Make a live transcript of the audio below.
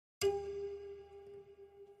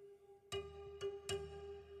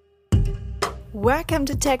Welcome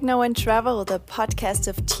to Techno and Travel, the podcast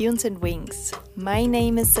of Tunes and Wings. My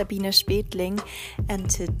name is Sabine Spetling, and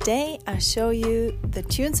today I show you the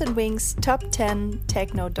Tunes and Wings top 10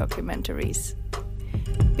 techno documentaries.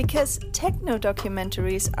 Because techno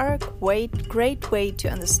documentaries are a great way to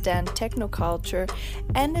understand techno culture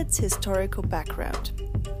and its historical background.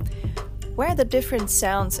 Where the different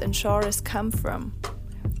sounds and genres come from,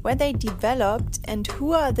 where they developed, and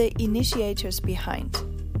who are the initiators behind.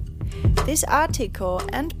 This article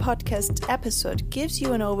and podcast episode gives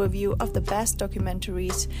you an overview of the best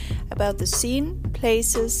documentaries about the scene,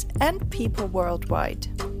 places, and people worldwide.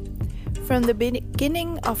 From the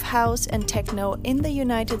beginning of house and techno in the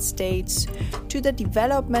United States to the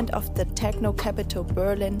development of the techno capital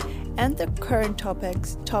Berlin and the current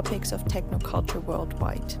topics of techno culture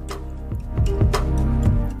worldwide.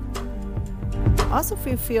 Also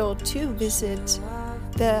feel free to visit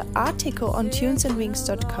the article on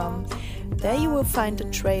tunesandwings.com. There you will find the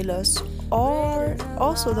trailers or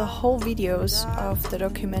also the whole videos of the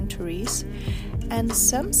documentaries and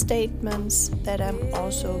some statements that I'm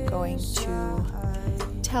also going to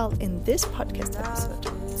tell in this podcast episode.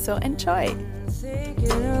 So enjoy!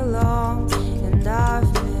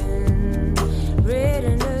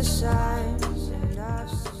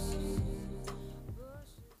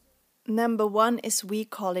 Number 1 is We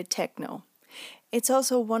Call It Techno. It's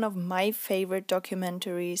also one of my favorite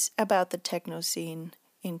documentaries about the techno scene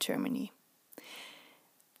in Germany.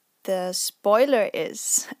 The spoiler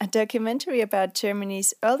is a documentary about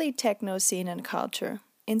Germany's early techno scene and culture,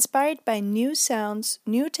 inspired by new sounds,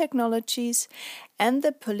 new technologies, and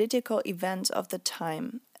the political events of the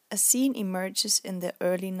time. A scene emerges in the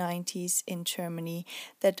early 90s in Germany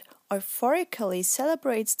that euphorically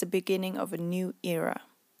celebrates the beginning of a new era.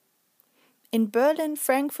 In Berlin,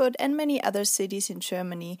 Frankfurt, and many other cities in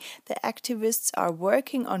Germany, the activists are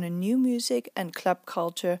working on a new music and club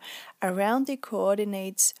culture around the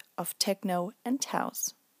coordinates of techno and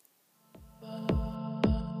house.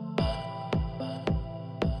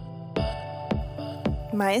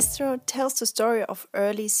 Maestro tells the story of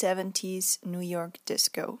early 70s New York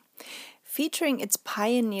disco, featuring its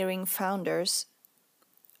pioneering founders,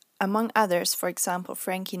 among others, for example,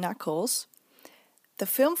 Frankie Knuckles. The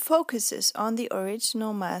film focuses on the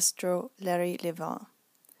original maestro Larry Levan.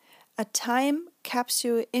 A time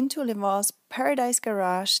capsule into Levan's Paradise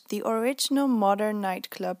Garage, the original modern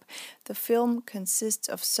nightclub, the film consists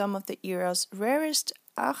of some of the era's rarest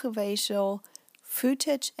archival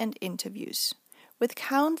footage and interviews, with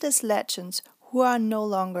countless legends who are no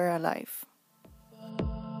longer alive.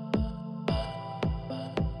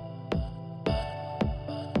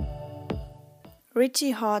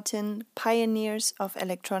 Richie Hawtin, Pioneers of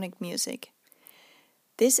Electronic Music.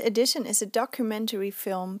 This edition is a documentary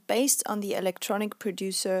film based on the electronic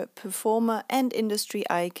producer, performer, and industry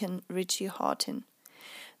icon Richie Hawtin.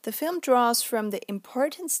 The film draws from the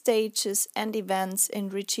important stages and events in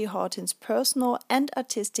Richie Hawtin's personal and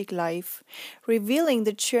artistic life, revealing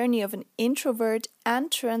the journey of an introvert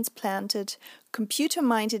and transplanted,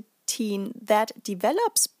 computer-minded teen that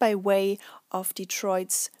develops by way of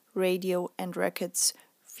Detroit's radio and records,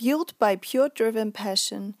 fueled by pure driven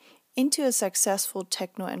passion, into a successful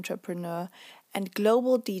techno entrepreneur and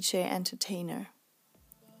global DJ entertainer.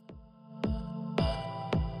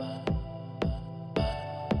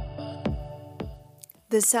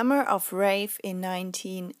 The Summer of Rave in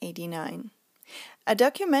 1989. A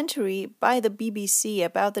documentary by the BBC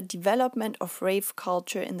about the development of rave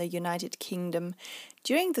culture in the United Kingdom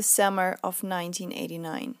during the summer of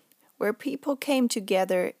 1989. Where people came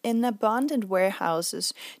together in abandoned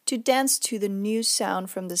warehouses to dance to the new sound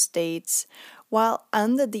from the States, while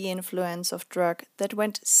under the influence of drug that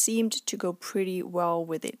seemed to go pretty well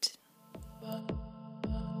with it.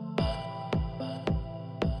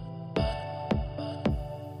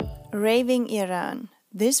 Raving Iran.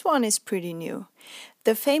 This one is pretty new.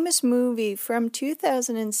 The famous movie from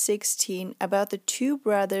 2016 about the two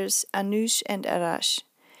brothers Anush and Arash,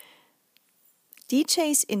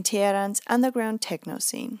 DJs in Tehran's underground techno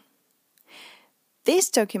scene. This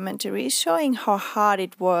documentary is showing how hard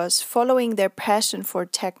it was following their passion for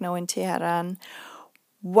techno in Tehran,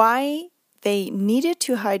 why they needed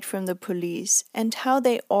to hide from the police, and how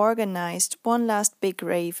they organized one last big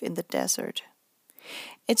rave in the desert.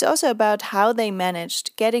 It's also about how they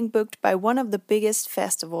managed getting booked by one of the biggest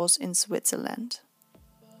festivals in Switzerland.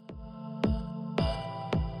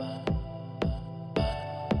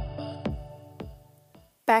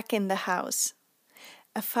 Back in the House,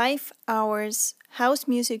 a 5 hours house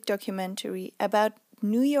music documentary about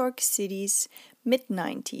New York City's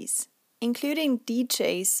mid-90s, including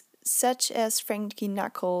DJs such as Frankie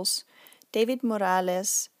Knuckles, David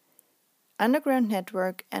Morales, Underground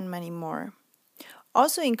Network, and many more.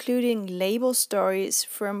 Also including label stories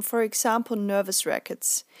from, for example, Nervous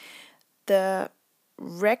Records, the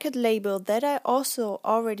record label that I also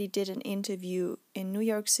already did an interview in New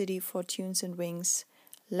York City for Tunes and Wings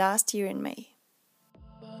last year in May.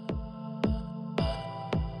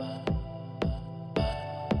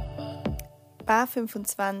 Bar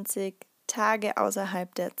 25, Tage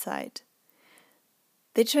außerhalb der Zeit.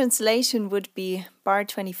 The translation would be Bar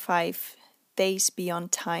 25, Days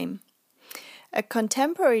Beyond Time. A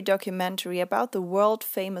contemporary documentary about the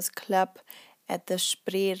world-famous club at the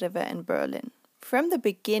Spree River in Berlin. From the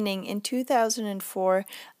beginning in 2004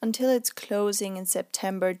 until its closing in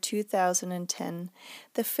September 2010,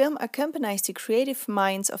 the film accompanies the creative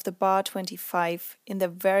minds of the Bar 25 in their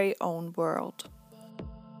very own world.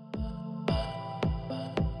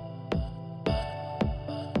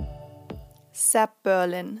 Sap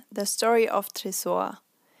Berlin, The Story of Tresor.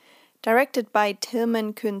 Directed by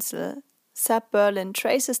Tilman Künzel, Sap Berlin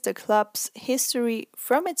traces the club's history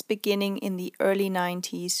from its beginning in the early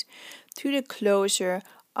 90s to the closure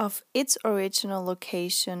of its original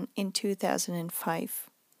location in 2005.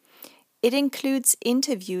 It includes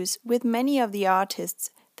interviews with many of the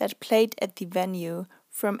artists that played at the venue,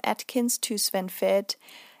 from Atkins to Sven Väth,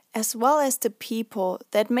 as well as the people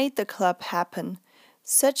that made the club happen,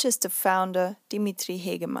 such as the founder Dimitri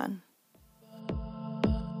Hegemann.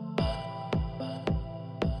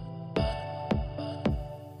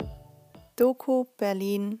 Doku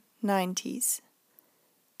Berlin 90s.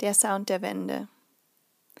 Der Sound der Wende.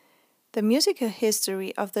 The musical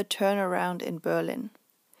history of the turnaround in Berlin.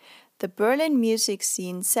 The Berlin music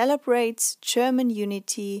scene celebrates German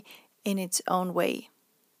unity in its own way.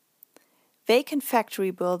 Vacant factory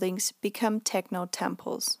buildings become techno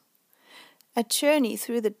temples. A journey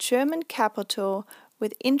through the German capital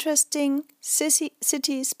with interesting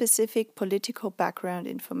city-specific political background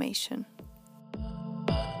information.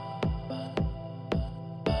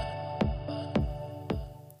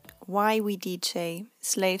 Why We DJ,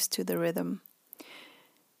 Slaves to the Rhythm.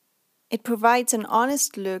 It provides an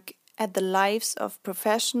honest look at the lives of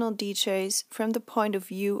professional DJs from the point of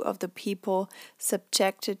view of the people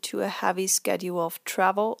subjected to a heavy schedule of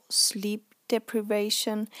travel, sleep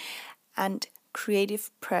deprivation, and creative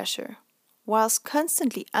pressure, whilst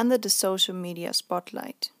constantly under the social media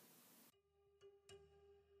spotlight.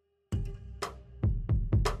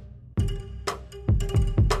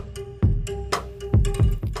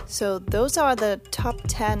 So those are the top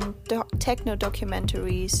 10 techno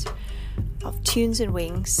documentaries of Tunes and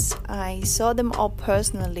Wings. I saw them all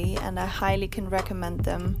personally and I highly can recommend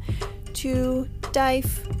them to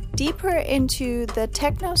dive deeper into the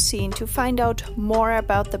techno scene to find out more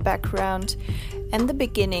about the background and the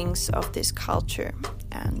beginnings of this culture.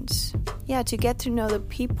 And to get to know the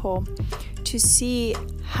people, to see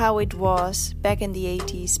how it was back in the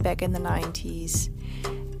 80s, back in the 90s.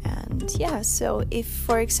 And so if,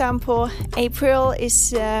 for example, April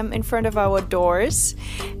is in front of our doors,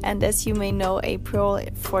 and as you may know, April,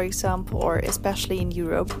 for example, or especially in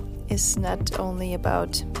Europe, is not only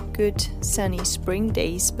about good sunny spring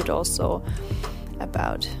days, but also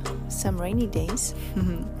about some rainy days.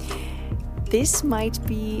 This might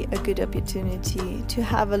be a good opportunity to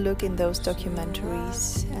have a look in those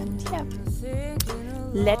documentaries. And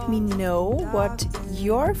let me know what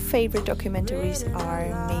your favorite documentaries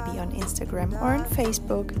are, maybe on Instagram or on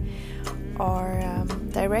Facebook, or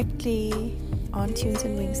directly on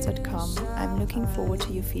tunesandwings.com. I'm looking forward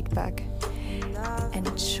to your feedback.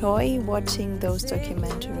 Enjoy watching those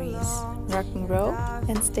documentaries. Rock and roll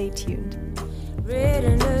and stay tuned.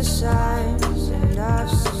 Reading the signs and I've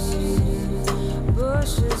seen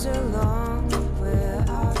bushes around.